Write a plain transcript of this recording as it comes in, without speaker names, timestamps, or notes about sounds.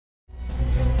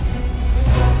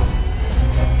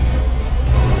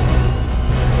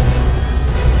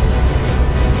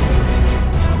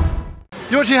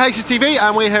You're watching Thecus TV,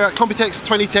 and we're here at Computex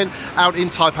 2010 out in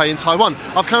Taipei in Taiwan.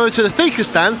 I've come over to the Thecus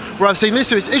stand where I've seen this,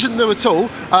 so it isn't new at all.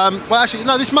 Well, actually,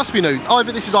 no, this must be new.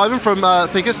 This is Ivan from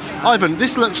Thecus. Ivan,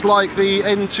 this looks like the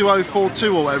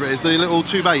N0204 or whatever it is, the little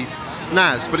 2-bay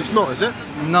NAS, but it's not, is it?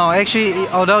 No, actually,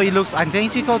 although it looks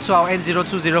identical to our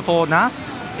N0204 NAS,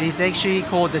 it is actually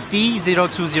called the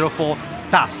D0204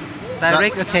 DAS.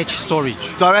 Direct attached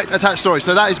storage. Direct attached storage.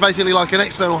 So that is basically like an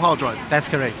external hard drive. That's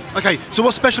correct. Okay. So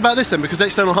what's special about this then? Because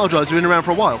external hard drives have been around for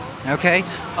a while. Okay.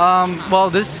 Well,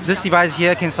 this device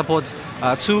here can support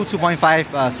 2.5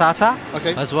 SATA,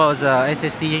 okay, as well as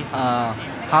SSD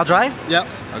hard drive. Yep.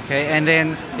 Okay. And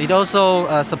then it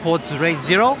also supports RAID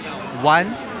 0, 1,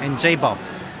 and JBOB.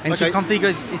 And to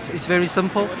configure, it's very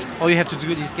simple. All you have to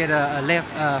do is get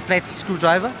a flat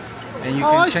screwdriver. And you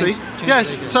can change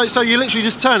yes. So you literally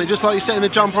just turn it, just like you're setting the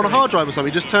jumper on a hard drive or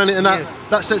something. You just turn it, and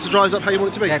that sets the drives up how you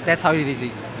want it to be. That's how it is.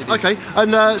 Okay.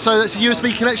 And so that's a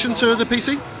USB connection to the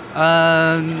PC.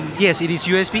 Yes, it is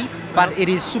USB, but it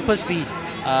is super speed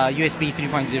USB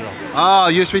 3.0. Ah,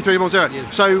 USB 3.0.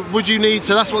 Yes. So would you need?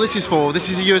 So that's what this is for. This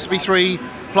is a USB 3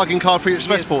 plug-in card for your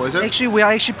Express port, is it? Actually, we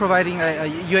are providing a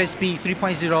USB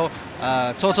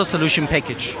 3.0 total solution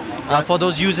package for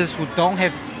those users who don't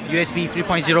have USB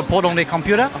 3.0 port on their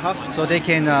computer, so they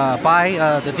can buy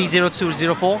the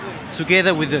D0204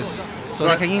 together with this. So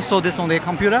they can install this on their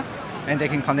computer and they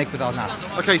can connect with our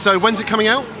NAS. Okay, so when's it coming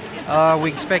out?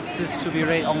 We expect this to be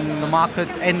ready on the market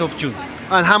end of June.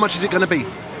 And how much is it going to be?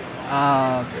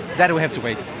 That we have to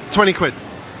wait. 20 quid?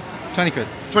 20 quid.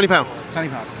 20 pound? 20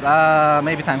 pound.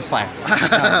 Maybe times 5.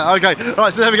 Okay, all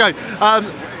right, so there we go.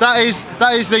 That is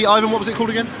the, Ivan, what was it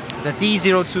called again? The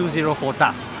D0204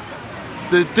 DAS.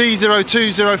 The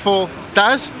D0204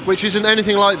 DAS, which isn't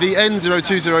anything like the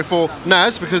N0204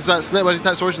 NAS, because that's network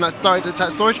attached storage and that's direct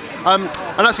attached storage. And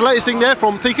that's the latest thing there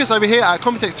from Thecus over here at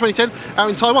Computex 2010 out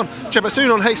in Taiwan. Check back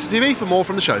soon on Thecus TV for more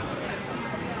from the show.